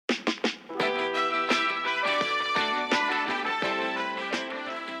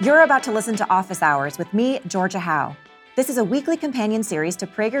You're about to listen to Office Hours with me, Georgia Howe. This is a weekly companion series to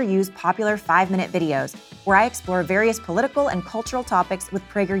PragerU's popular 5-minute videos, where I explore various political and cultural topics with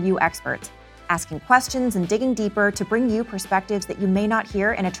PragerU experts, asking questions and digging deeper to bring you perspectives that you may not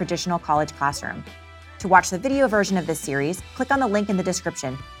hear in a traditional college classroom. To watch the video version of this series, click on the link in the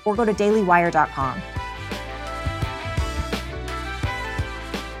description or go to dailywire.com.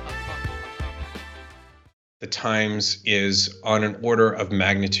 The Times is on an order of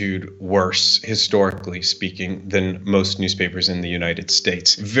magnitude worse, historically speaking, than most newspapers in the United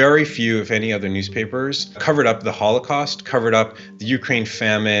States. Very few, if any, other newspapers covered up the Holocaust, covered up the Ukraine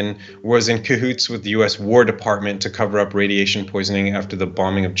famine, was in cahoots with the U.S. War Department to cover up radiation poisoning after the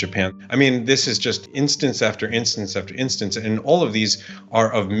bombing of Japan. I mean, this is just instance after instance after instance, and all of these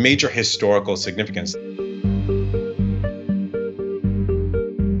are of major historical significance.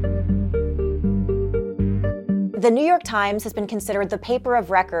 The New York Times has been considered the paper of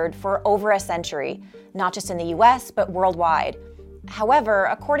record for over a century, not just in the US, but worldwide. However,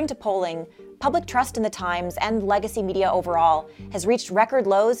 according to polling, public trust in the Times and legacy media overall has reached record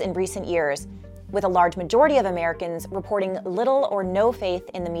lows in recent years, with a large majority of Americans reporting little or no faith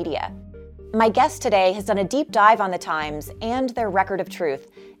in the media. My guest today has done a deep dive on the Times and their record of truth,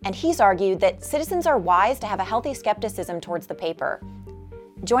 and he's argued that citizens are wise to have a healthy skepticism towards the paper.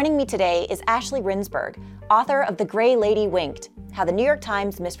 Joining me today is Ashley Rindsberg, author of The Gray Lady Winked: How the New York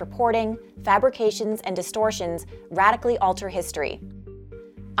Times Misreporting, Fabrications, and Distortions Radically Alter History.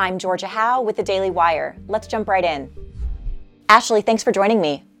 I'm Georgia Howe with The Daily Wire. Let's jump right in. Ashley, thanks for joining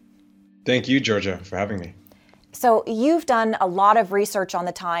me. Thank you, Georgia, for having me. So you've done a lot of research on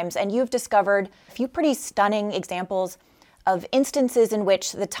the Times, and you've discovered a few pretty stunning examples of instances in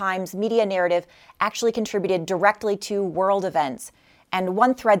which the Times media narrative actually contributed directly to world events. And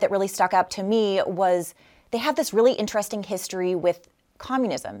one thread that really stuck out to me was they have this really interesting history with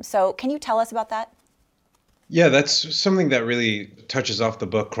communism. So can you tell us about that? Yeah, that's something that really touches off the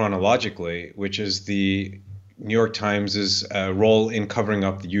book chronologically, which is the New York Times' role in covering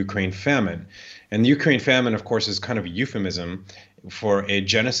up the Ukraine famine. And the Ukraine famine, of course, is kind of a euphemism for a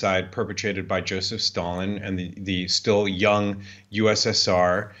genocide perpetrated by Joseph Stalin and the still young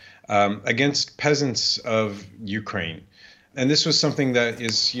USSR against peasants of Ukraine. And this was something that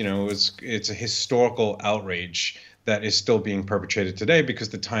is, it's a historical outrage that is still being perpetrated today because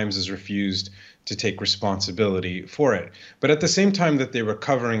the Times has refused to take responsibility for it. But at the same time that they were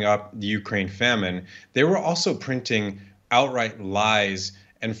covering up the Ukraine famine, they were also printing outright lies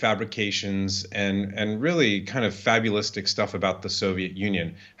and fabrications and really kind of fabulistic stuff about the Soviet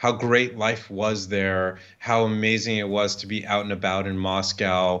Union, how great life was there, how amazing it was to be out and about in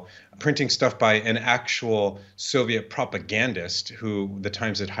Moscow, printing stuff by an actual Soviet propagandist who the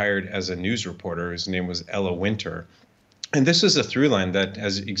Times had hired as a news reporter. His name was Ella Winter. And this is a through line that,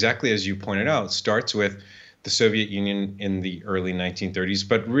 exactly as you pointed out, starts with the Soviet Union in the early 1930s,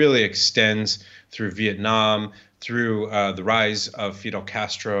 but really extends through Vietnam, through the rise of Fidel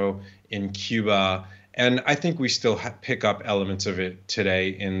Castro in Cuba. And I think we still pick up elements of it today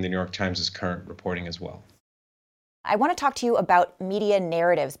in the New York Times' current reporting as well. I want to talk to you about media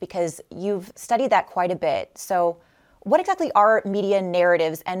narratives because you've studied that quite a bit. So what exactly are media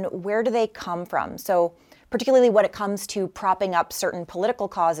narratives and where do they come from? So particularly when it comes to propping up certain political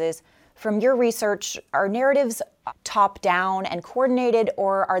causes, from your research, are narratives top-down and coordinated,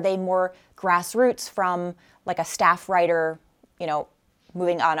 or are they more grassroots from like a staff writer,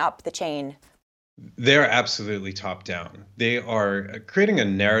 moving on up the chain? They're absolutely top-down. They are creating a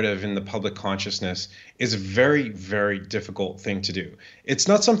narrative in the public consciousness is a very, very difficult thing to do. It's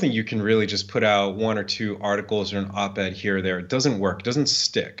not something you can really just put out one or two articles or an op-ed here or there. It doesn't work. It doesn't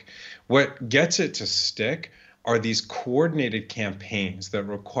stick. What gets it to stick are these coordinated campaigns that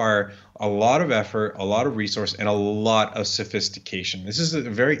require a lot of effort, a lot of resource, and a lot of sophistication. This is a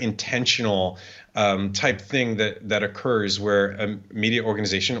very intentional type thing that occurs where a media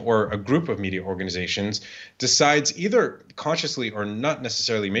organization or a group of media organizations decides either consciously or not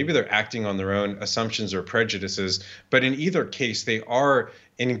necessarily, maybe they're acting on their own assumptions or prejudices, but in either case, they are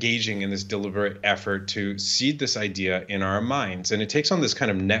engaging in this deliberate effort to seed this idea in our minds. And it takes on this kind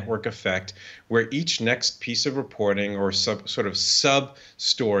of network effect where each next piece of reporting or sort of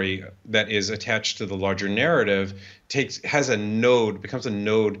sub-story that is attached to the larger narrative becomes a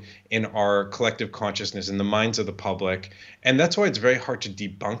node in our collective consciousness, in the minds of the public. And that's why it's very hard to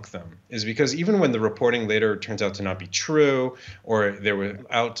debunk them, is because even when the reporting later turns out to not be true, or there were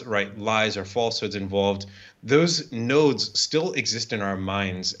outright lies or falsehoods involved, those nodes still exist in our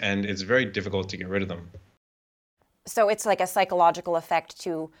minds, and it's very difficult to get rid of them. So it's like a psychological effect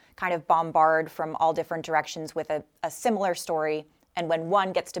to kind of bombard from all different directions with a similar story And when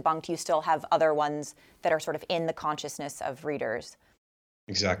one gets debunked, you still have other ones that are sort of in the consciousness of readers.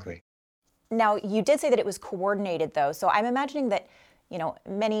 Exactly. Now, you did say that it was coordinated, though. So I'm imagining that,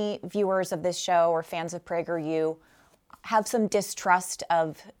 many viewers of this show or fans of PragerU have some distrust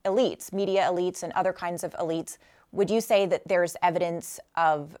of elites, media elites and other kinds of elites. Would you say that there's evidence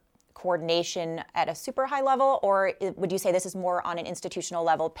of coordination at a super high level, or would you say this is more on an institutional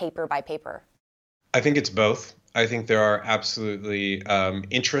level, paper by paper? I think it's both. I think there are absolutely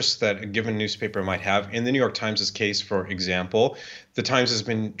interests that a given newspaper might have. In the New York Times' case, for example, the Times has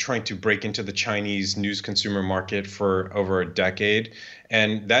been trying to break into the Chinese news consumer market for over a decade.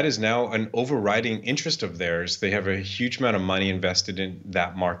 And that is now an overriding interest of theirs. They have a huge amount of money invested in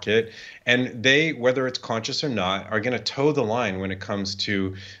that market. And they, whether it's conscious or not, are going to toe the line when it comes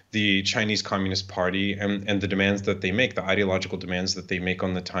to the Chinese Communist Party and the demands that they make, the ideological demands that they make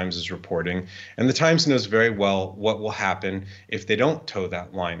on the Times' reporting. And the Times knows very well what will happen if they don't toe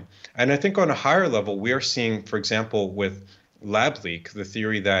that line. And I think on a higher level, we are seeing, for example, with lab leak, the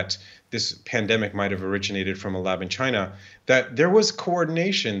theory that this pandemic might have originated from a lab in China, that there was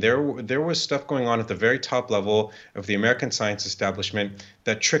coordination. There was stuff going on at the very top level of the American science establishment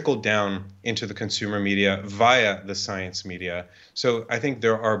that trickled down into the consumer media via the science media. So I think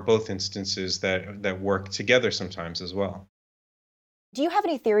there are both instances that work together sometimes as well. Do you have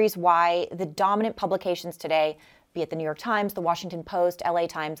any theories why the dominant publications today, be it the New York Times, the Washington Post, LA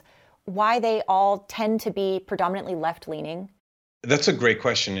Times, why they all tend to be predominantly left-leaning? That's a great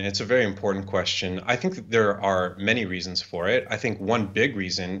question, and it's a very important question. I think that there are many reasons for it. I think one big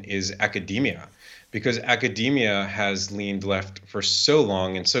reason is academia, because academia has leaned left for so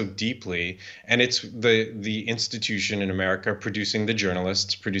long and so deeply, and it's the institution in America producing the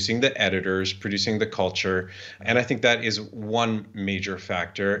journalists, producing the editors, producing the culture, and I think that is one major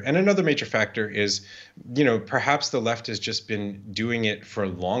factor. And another major factor is, perhaps the left has just been doing it for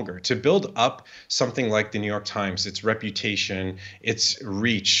longer. To build up something like the New York Times, its reputation, its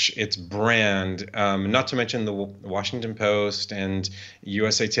reach, its brand, not to mention the Washington Post and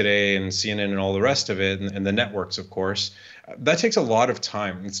USA Today and CNN and all the rest of it, and the networks, of course, that takes a lot of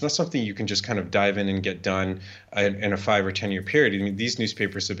time. It's not something you can just kind of dive in and get done in a 5 or 10 year period. I mean, these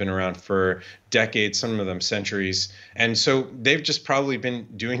newspapers have been around for decades, some of them centuries. And so they've just probably been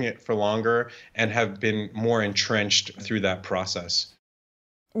doing it for longer and have been more entrenched through that process.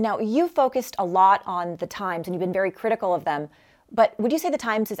 Now, you focused a lot on the Times and you've been very critical of them. But would you say the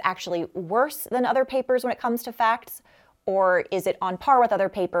Times is actually worse than other papers when it comes to facts? Or is it on par with other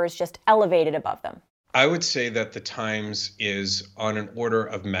papers, just elevated above them? I would say that the Times is on an order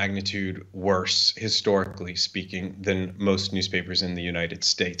of magnitude worse, historically speaking, than most newspapers in the United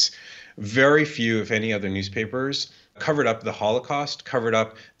States. Very few, if any, other newspapers covered up the Holocaust, covered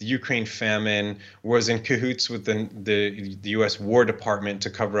up the Ukraine famine, was in cahoots with the U.S. War Department to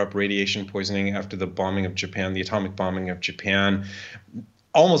cover up radiation poisoning after the bombing of Japan, the atomic bombing of Japan.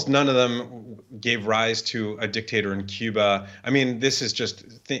 Almost none of them gave rise to a dictator in Cuba. I mean, this is just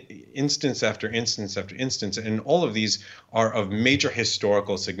instance after instance after instance, and all of these are of major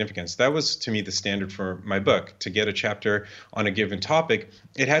historical significance. That was, to me, the standard for my book. To get a chapter on a given topic,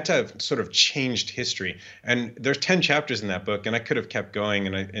 it had to have sort of changed history. And there's 10 chapters in that book, and I could have kept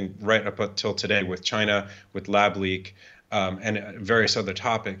going and right up until today with China, with lab leak, and various other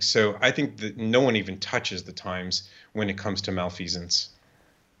topics. So I think that no one even touches the Times when it comes to malfeasance.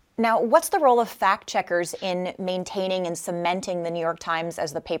 Now, what's the role of fact checkers in maintaining and cementing the New York Times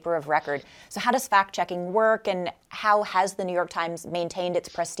as the paper of record? So how does fact checking work, and how has the New York Times maintained its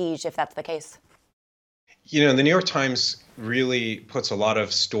prestige, if that's the case? The New York Times really puts a lot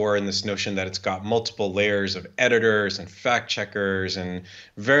of store in this notion that it's got multiple layers of editors and fact checkers and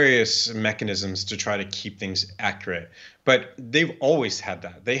various mechanisms to try to keep things accurate. But they've always had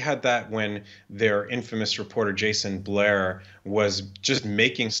that. They had that when their infamous reporter Jason Blair was just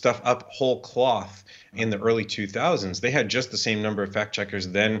making stuff up whole cloth in the early 2000s. They had just the same number of fact checkers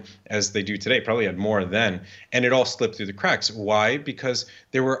then as they do today, probably had more then, and it all slipped through the cracks. Why? Because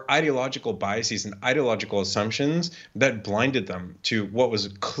there were ideological biases and ideological assumptions that blinded them to what was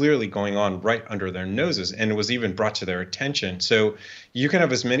clearly going on right under their noses, and it was even brought to their attention. So you can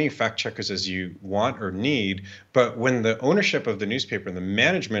have as many fact checkers as you want or need, but when the ownership of the newspaper and the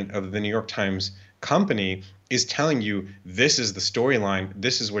management of the New York Times company is telling you this is the storyline,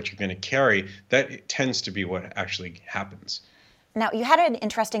 this is what you're going to carry, that tends to be what actually happens. Now, you had an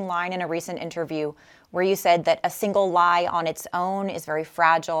interesting line in a recent interview where you said that a single lie on its own is very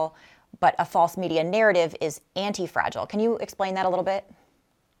fragile, but a false media narrative is anti-fragile. Can you explain that a little bit?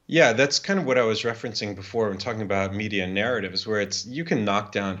 Yeah, that's kind of what I was referencing before when talking about media narratives, where it's you can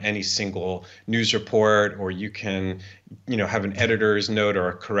knock down any single news report, or you can, have an editor's note or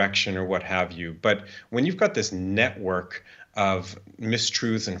a correction or what have you. But when you've got this network of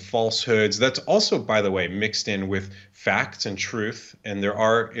mistruths and falsehoods, that's also, by the way, mixed in with facts and truth, and there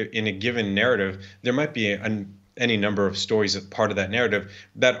are in a given narrative, there might be any number of stories as part of that narrative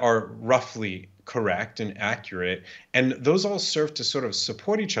that are roughly correct and accurate, and those all serve to sort of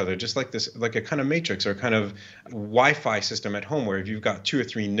support each other, just like this, like a kind of matrix or kind of Wi-Fi system at home, where if you've got 2 or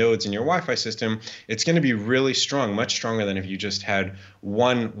 3 nodes in your Wi-Fi system, it's going to be really strong, much stronger than if you just had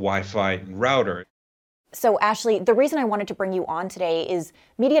one Wi-Fi router. So, Ashley, the reason I wanted to bring you on today is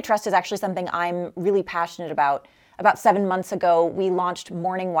media trust is actually something I'm really passionate about. About 7 months ago, we launched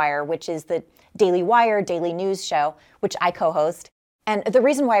Morning Wire, which is the Daily Wire daily news show, which I co-host. And the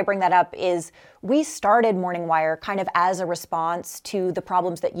reason why I bring that up is we started Morning Wire kind of as a response to the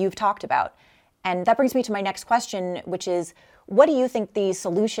problems that you've talked about. And that brings me to my next question, which is, what do you think the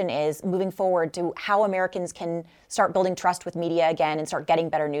solution is moving forward to how Americans can start building trust with media again and start getting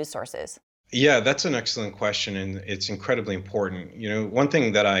better news sources? Yeah, that's an excellent question, and it's incredibly important. One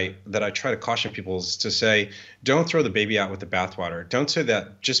thing that I try to caution people is to say, don't throw the baby out with the bathwater. Don't say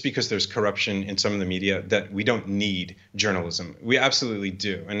that just because there's corruption in some of the media that we don't need journalism. We absolutely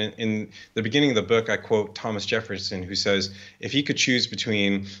do. And in the beginning of the book, I quote Thomas Jefferson, who says, if he could choose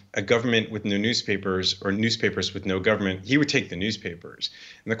between a government with no newspapers or newspapers with no government, he would take the newspapers.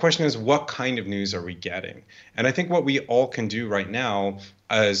 And the question is, what kind of news are we getting? And I think what we all can do right now,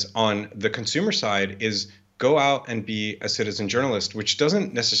 as on the consumer side, is go out and be a citizen journalist, which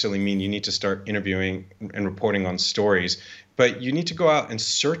doesn't necessarily mean you need to start interviewing and reporting on stories, but you need to go out and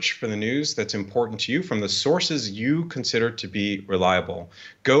search for the news that's important to you from the sources you consider to be reliable.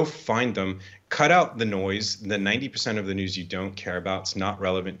 Go find them. Cut out the noise, the 90% of the news you don't care about, it's not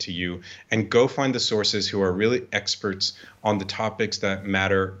relevant to you, and go find the sources who are really experts on the topics that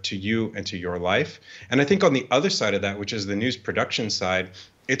matter to you and to your life. And I think on the other side of that, which is the news production side,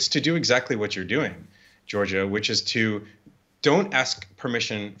 it's to do exactly what you're doing, Georgia, which is to don't ask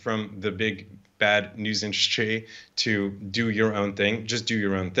permission from the big bad news industry to do your own thing. Just do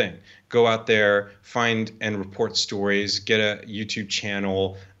your own thing. Go out there, find and report stories, get a YouTube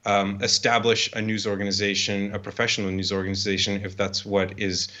channel, establish a news organization, a professional news organization, if that's what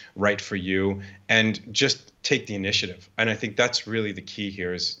is right for you, and just take the initiative. And I think that's really the key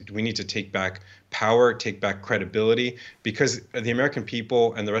here is we need to take back power, take back credibility, because the American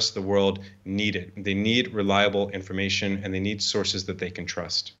people and the rest of the world need it. They need reliable information, and they need sources that they can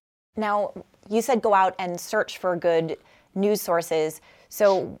trust. Now, you said go out and search for good news sources.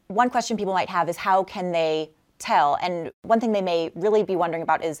 So one question people might have is, how can they tell? And one thing they may really be wondering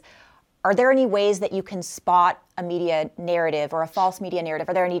about is, are there any ways that you can spot a media narrative or a false media narrative?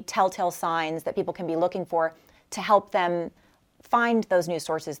 Are there any telltale signs that people can be looking for to help them find those news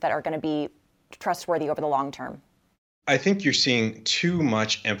sources that are going to be trustworthy over the long term? I think you're seeing too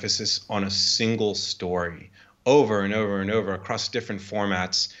much emphasis on a single story over and over and over across different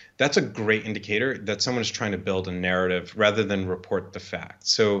formats. That's a great indicator that someone is trying to build a narrative rather than report the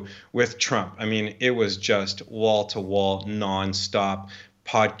facts. So with Trump, I mean, it was just wall to wall, nonstop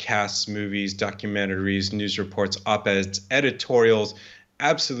podcasts, movies, documentaries, news reports, op-eds, editorials,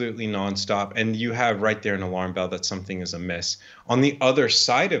 absolutely nonstop. And you have right there an alarm bell that something is amiss. On the other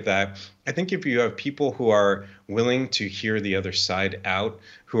side of that, I think if you have people who are willing to hear the other side out,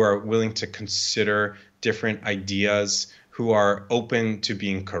 who are willing to consider different ideas, who are open to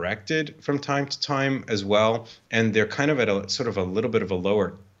being corrected from time to time as well, and they're kind of at a sort of a little bit of a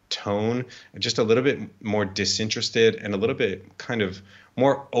lower tone, just a little bit more disinterested and a little bit kind of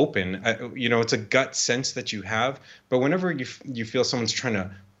more open. It's a gut sense that you have, but whenever you feel someone's trying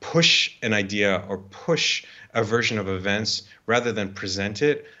to push an idea or push a version of events rather than present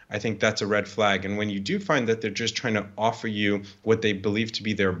it, I think that's a red flag. And when you do find that they're just trying to offer you what they believe to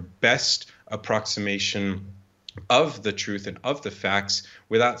be their best approximation of the truth and of the facts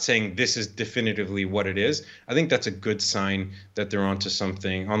without saying this is definitively what it is, I think that's a good sign that they're onto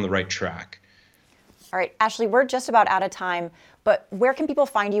something, on the right track. All right, Ashley, we're just about out of time, but where can people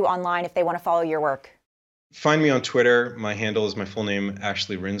find you online if they want to follow your work? Find me on Twitter. My handle is my full name,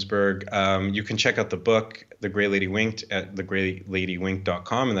 Ashley Rindsberg. You can check out the book, The Gray Lady Winked, at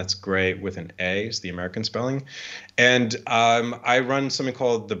thegrayladywinked.com, and that's gray with an A is the American spelling. And I run something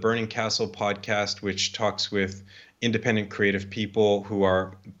called the Burning Castle podcast, which talks with independent creative people who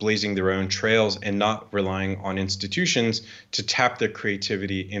are blazing their own trails and not relying on institutions to tap their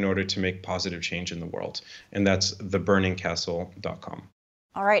creativity in order to make positive change in the world. And that's theburningcastle.com.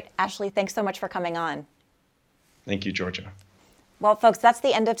 All right, Ashley, thanks so much for coming on. Thank you, Georgia. Well, folks, that's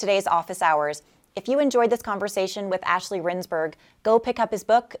the end of today's Office Hours. If you enjoyed this conversation with Ashley Rinsberg, go pick up his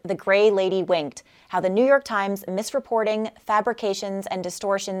book, The Gray Lady Winked: How the New York Times Misreporting, Fabrications, and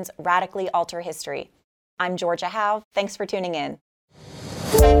Distortions Radically Alter History. I'm Georgia Howe. Thanks for tuning in.